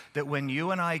believe that when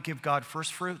you and I give God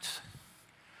first fruits,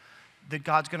 that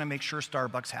God's going to make sure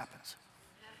Starbucks happens.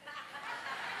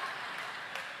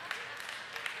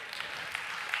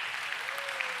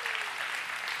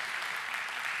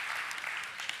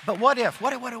 But what if?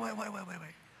 Wait.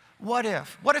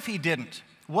 What if he didn't?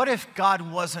 What if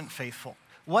God wasn't faithful?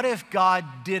 What if God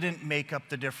didn't make up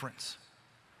the difference?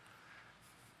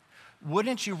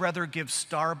 Wouldn't you rather give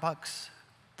Starbucks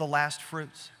the last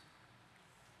fruits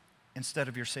instead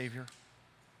of your Savior?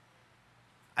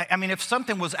 I mean, if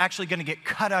something was actually going to get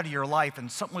cut out of your life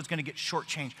and something was going to get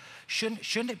shortchanged,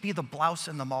 shouldn't it be the blouse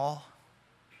in the mall?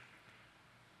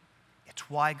 It's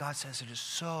why God says it is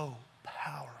so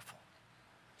powerful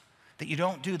that you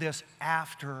don't do this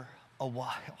after a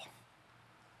while,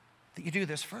 that you do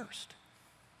this first.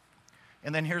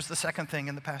 And then here's the second thing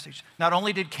in the passage. Not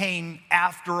only did Cain,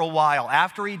 after a while,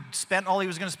 after he spent all he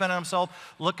was going to spend on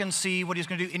himself, look and see what he's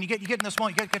going to do. And you get in this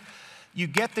moment, you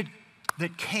get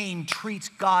that Cain treats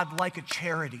God like a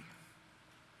charity.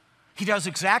 He does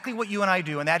exactly what you and I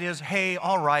do, and that is, hey,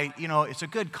 all right, it's a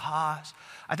good cause.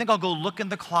 I think I'll go look in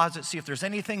the closet, see if there's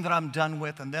anything that I'm done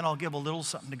with, and then I'll give a little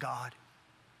something to God.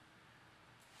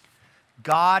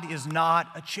 God is not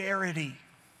a charity.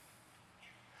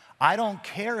 I don't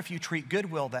care if you treat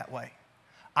Goodwill that way.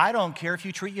 I don't care if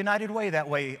you treat United Way that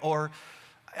way, or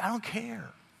I don't care.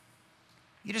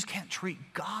 You just can't treat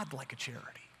God like a charity.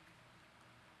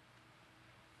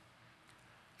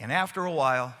 And after a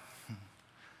while,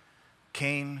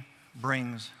 Cain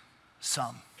brings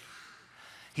some.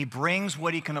 He brings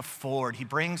what he can afford. He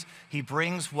brings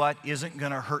what isn't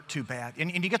going to hurt too bad.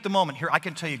 And you get the moment here. I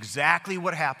can tell you exactly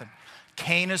what happened.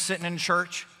 Cain is sitting in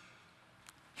church.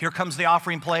 Here comes the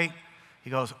offering plate. He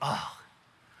goes, oh,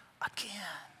 again.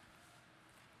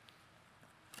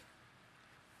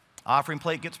 Offering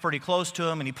plate gets pretty close to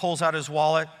him, and he pulls out his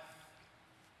wallet.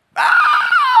 Ah!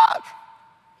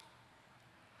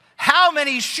 How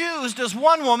many shoes does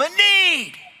one woman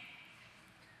need?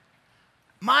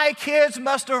 My kids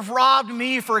must have robbed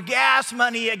me for gas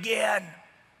money again.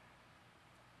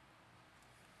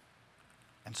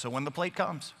 And so when the plate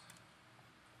comes,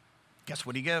 guess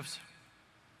what he gives?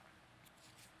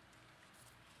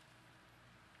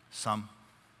 Some.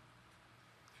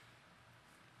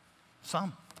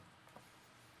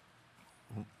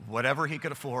 Whatever he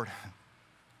could afford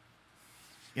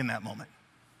in that moment.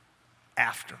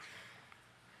 After.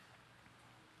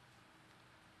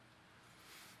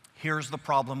 Here's the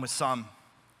problem with some.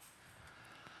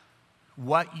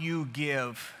 What you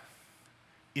give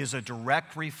is a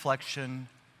direct reflection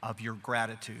of your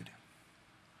gratitude.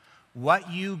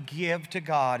 What you give to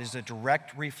God is a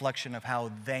direct reflection of how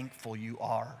thankful you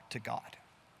are to God.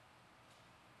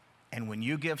 And when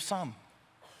you give some,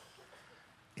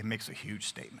 it makes a huge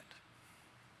statement.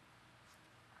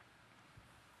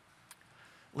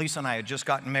 Lisa and I had just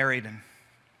gotten married, and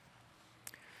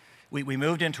we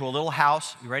moved into a little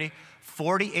house. You ready?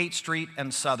 48th Street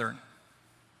and Southern.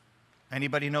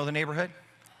 Anybody know the neighborhood?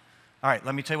 All right,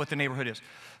 let me tell you what the neighborhood is.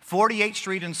 48th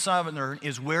Street and Southern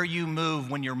is where you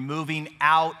move when you're moving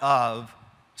out of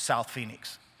South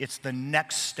Phoenix. It's the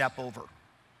next step over.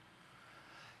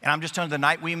 And I'm just telling you, the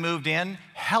night we moved in,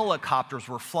 helicopters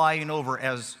were flying over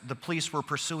as the police were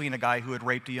pursuing a guy who had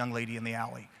raped a young lady in the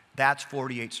alley. That's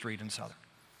 48th Street and Southern.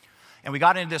 And we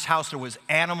got into this house. There was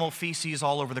animal feces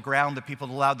all over the ground. The people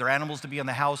allowed their animals to be in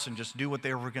the house and just do what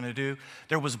they were going to do.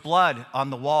 There was blood on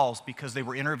the walls because they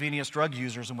were intravenous drug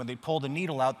users, and when they pulled the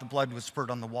needle out, the blood was spurted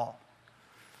on the wall.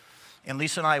 And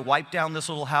Lisa and I wiped down this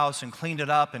little house and cleaned it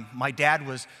up, and my dad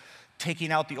was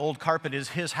taking out the old carpet at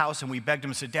his house, and we begged him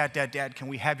and said, Dad, can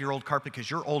we have your old carpet? Because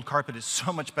your old carpet is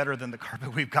so much better than the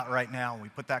carpet we've got right now. And we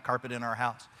put that carpet in our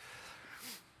house.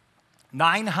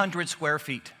 900 square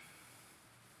feet.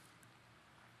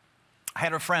 I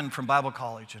had a friend from Bible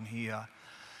college, and he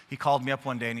called me up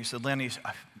one day, and he said, Lenny,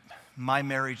 my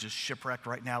marriage is shipwrecked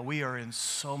right now. We are in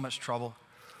so much trouble.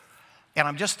 And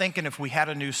I'm just thinking if we had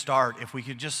a new start, if we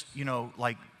could just,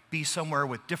 be somewhere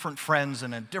with different friends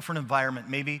in a different environment.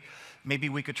 Maybe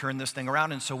we could turn this thing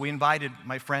around. And so we invited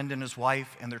my friend and his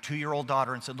wife and their 2-year-old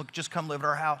daughter and said, look, just come live at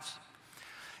our house.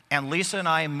 And Lisa and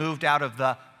I moved out of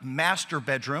the master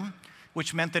bedroom,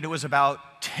 which meant that it was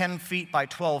about 10 feet by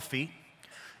 12 feet.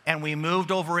 And we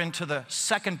moved over into the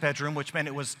second bedroom, which meant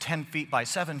it was 10 feet by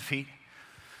 7 feet.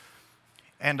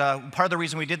 And part of the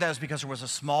reason we did that is because there was a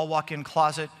small walk-in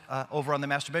closet over on the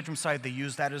master bedroom side. They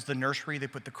used that as the nursery. They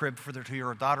put the crib for their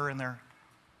 2-year-old daughter in there.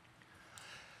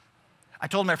 I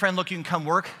told my friend, look, you can come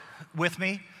work with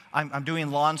me. I'm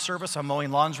doing lawn service. I'm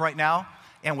mowing lawns right now.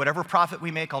 And whatever profit we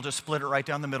make, I'll just split it right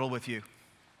down the middle with you.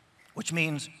 Which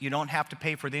means you don't have to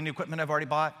pay for the equipment I've already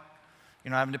bought.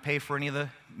 You're not having to pay for any of the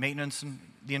maintenance and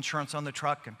the insurance on the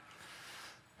truck. And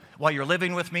while you're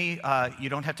living with me, you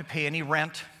don't have to pay any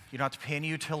rent. You don't have to pay any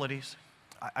utilities.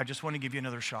 I just want to give you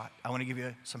another shot. I want to give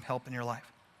you some help in your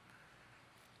life.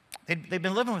 They've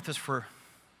been living with us for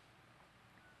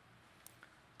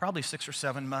probably 6 or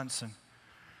 7 months. And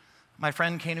my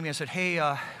friend came to me and said, hey,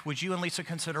 would you and Lisa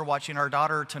consider watching our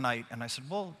daughter tonight? And I said,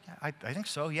 well, I think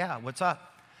so, yeah. What's up?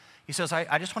 He says,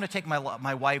 I just want to take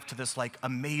my wife to this like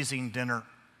amazing dinner.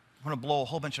 I want to blow a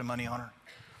whole bunch of money on her.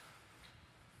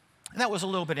 And that was a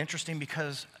little bit interesting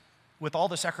because with all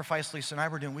the sacrifice Lisa and I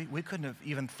were doing, we couldn't have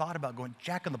even thought about going.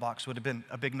 Jack in the Box would have been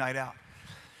a big night out.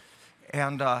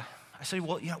 And I said,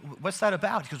 well, what's that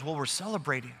about? He goes, well, we're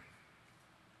celebrating.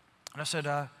 And I said,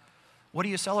 what are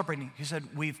you celebrating? He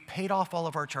said, we've paid off all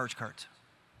of our charge cards.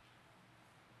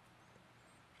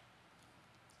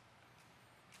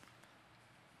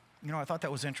 I thought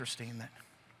that was interesting that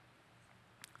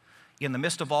in the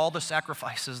midst of all the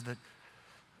sacrifices that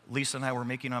Lisa and I were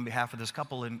making on behalf of this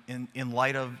couple in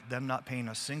light of them not paying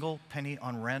a single penny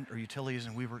on rent or utilities,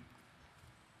 and we were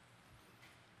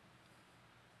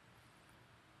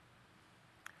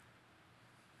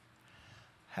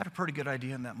had a pretty good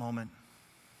idea in that moment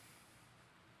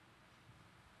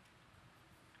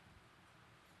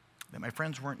that my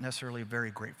friends weren't necessarily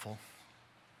very grateful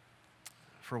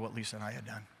for what Lisa and I had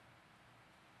done.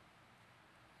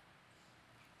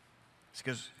 It's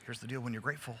because here's the deal: when you're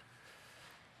grateful,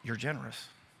 you're generous.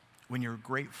 When you're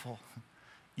grateful,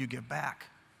 you give back,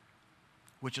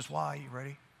 which is why, you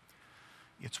ready?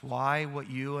 It's why what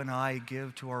you and I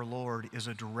give to our Lord is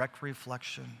a direct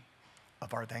reflection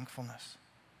of our thankfulness.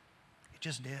 It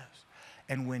just is.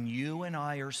 And when you and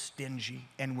I are stingy,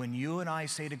 and when you and I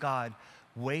say to God,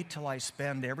 wait till I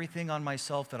spend everything on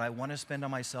myself that I want to spend on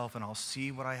myself, and I'll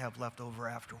see what I have left over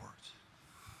afterwards,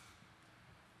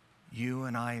 you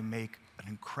and I make an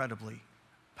incredibly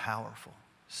powerful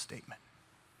statement.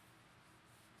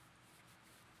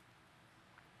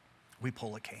 We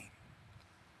pull a Cain.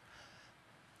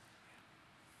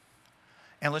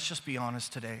 And let's just be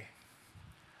honest today.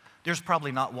 There's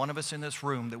probably not one of us in this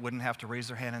room that wouldn't have to raise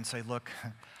their hand and say, look,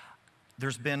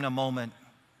 there's been a moment,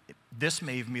 this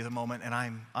may even be the moment, and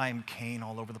I'm Cain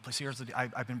all over the place. Here's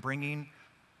I've been bringing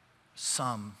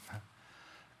some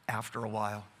after a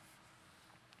while.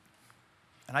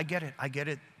 And I get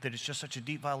it that it's just such a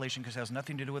deep violation because it has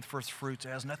nothing to do with first fruits. It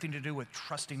has nothing to do with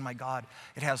trusting my God.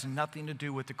 It has nothing to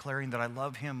do with declaring that I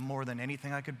love him more than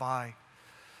anything I could buy.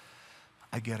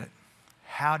 I get it.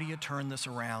 How do you turn this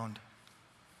around?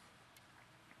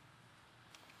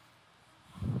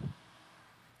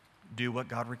 Do what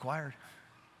God required.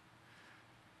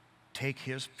 Take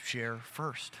his share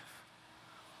first.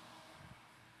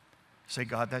 Say,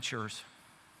 God, that's yours.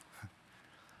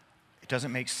 It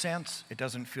doesn't make sense. It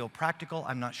doesn't feel practical.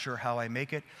 I'm not sure how I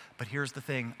make it. But here's the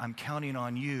thing. I'm counting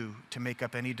on you to make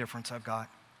up any difference I've got.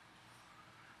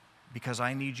 Because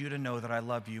I need you to know that I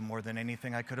love you more than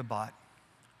anything I could have bought.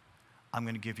 I'm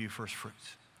going to give you first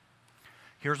fruits.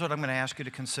 Here's what I'm going to ask you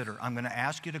to consider. I'm going to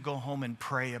ask you to go home and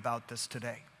pray about this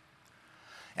today.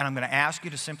 And I'm going to ask you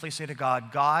to simply say to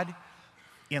God, God,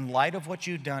 in light of what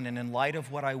you've done and in light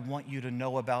of what I want you to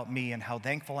know about me and how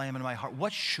thankful I am in my heart,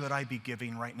 what should I be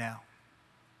giving right now?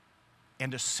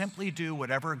 And to simply do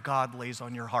whatever God lays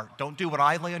on your heart. Don't do what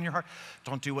I lay on your heart.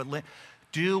 Don't do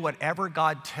do whatever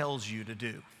God tells you to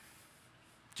do.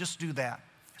 Just do that.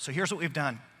 So here's what we've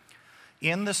done.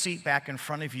 In the seat back in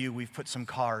front of you, we've put some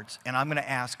cards, and I'm going to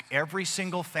ask every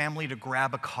single family to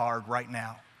grab a card right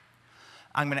now.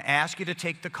 I'm going to ask you to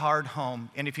take the card home,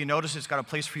 and if you notice, it's got a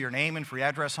place for your name and for your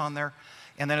address on there,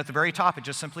 and then at the very top, it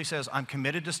just simply says, I'm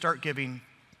committed to start giving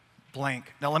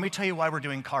blank. Now, let me tell you why we're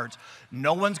doing cards.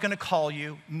 No one's going to call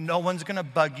you. No one's going to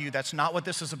bug you. That's not what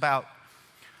this is about.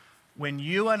 When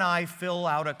you and I fill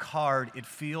out a card, it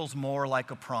feels more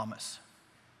like a promise.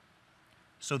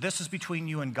 So this is between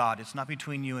you and God. It's not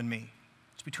between you and me.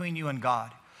 It's between you and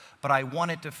God. But I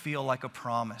want it to feel like a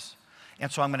promise.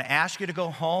 And so I'm going to ask you to go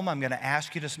home. I'm going to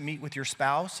ask you to meet with your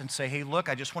spouse and say, hey, look,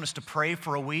 I just want us to pray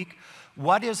for a week.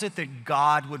 What is it that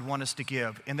God would want us to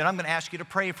give? And then I'm going to ask you to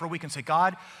pray for a week and say,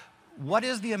 God, what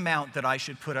is the amount that I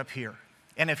should put up here?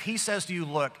 And if he says to you,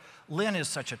 look, Lynn is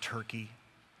such a turkey.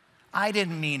 I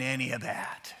didn't mean any of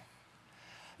that.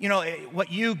 You know,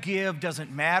 what you give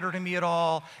doesn't matter to me at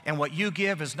all, and what you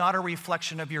give is not a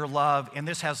reflection of your love, and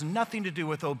this has nothing to do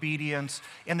with obedience,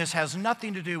 and this has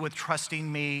nothing to do with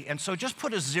trusting me, and so just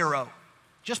put a zero.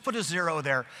 Just put a zero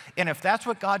there. And if that's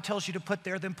what God tells you to put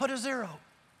there, then put a zero.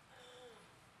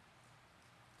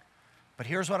 But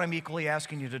here's what I'm equally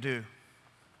asking you to do.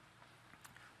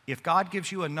 If God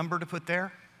gives you a number to put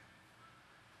there,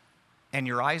 and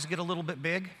your eyes get a little bit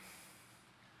big,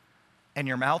 and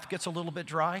your mouth gets a little bit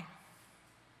dry,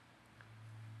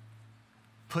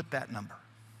 put that number.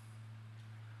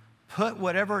 Put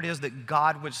whatever it is that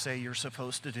God would say you're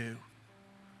supposed to do,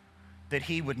 that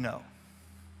he would know.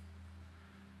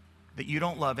 That you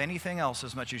don't love anything else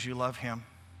as much as you love him.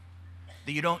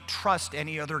 That you don't trust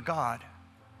any other God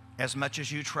as much as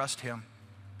you trust him.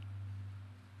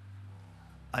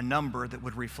 A number that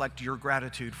would reflect your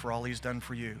gratitude for all he's done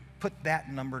for you. Put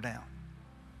that number down.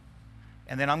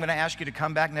 And then I'm going to ask you to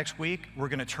come back next week. We're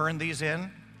going to turn these in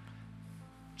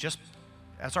just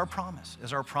as our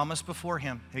promise before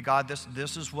him. Hey, God,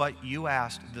 this is what you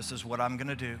asked. This is what I'm going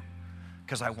to do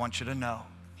because I want you to know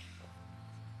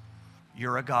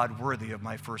you're a God worthy of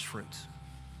my first fruits.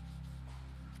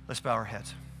 Let's bow our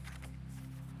heads.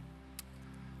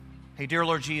 Hey, dear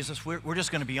Lord Jesus, we're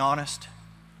just going to be honest.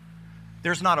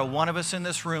 There's not a one of us in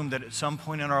this room that at some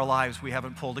point in our lives we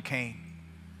haven't pulled a Cain.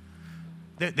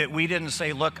 That we didn't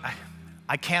say, look,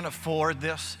 I can't afford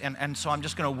this, and so I'm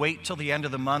just going to wait till the end of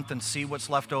the month and see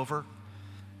what's left over.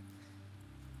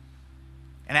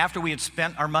 And after we had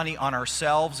spent our money on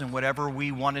ourselves and whatever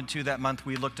we wanted to that month,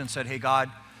 we looked and said, hey,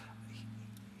 God,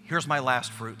 here's my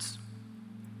last fruits.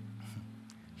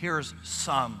 Here's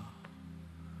some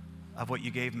of what you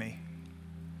gave me.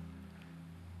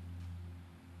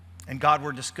 And God,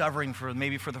 we're discovering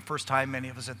maybe for the first time, many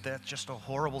of us, that that's just a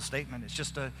horrible statement.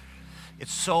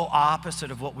 It's so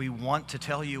opposite of what we want to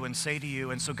tell you and say to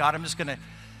you. And so, God, I'm just going to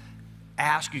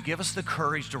ask you, give us the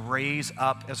courage to raise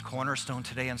up as Cornerstone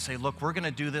today and say, look, we're going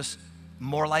to do this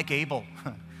more like Abel.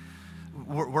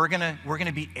 We're going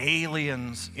to be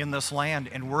aliens in this land,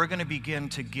 and we're going to begin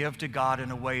to give to God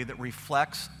in a way that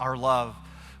reflects our love,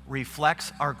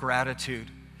 reflects our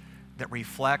gratitude, that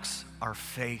reflects our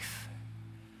faith.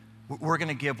 We're going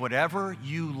to give whatever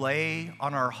you lay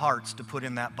on our hearts to put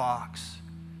in that box,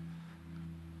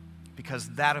 because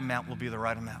that amount will be the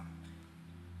right amount.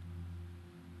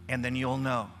 And then you'll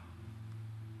know.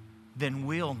 Then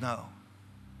we'll know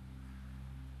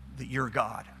that you're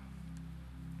God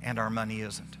and our money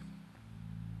isn't.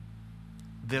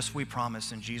 This we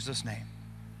promise in Jesus' name.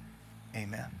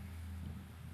 Amen.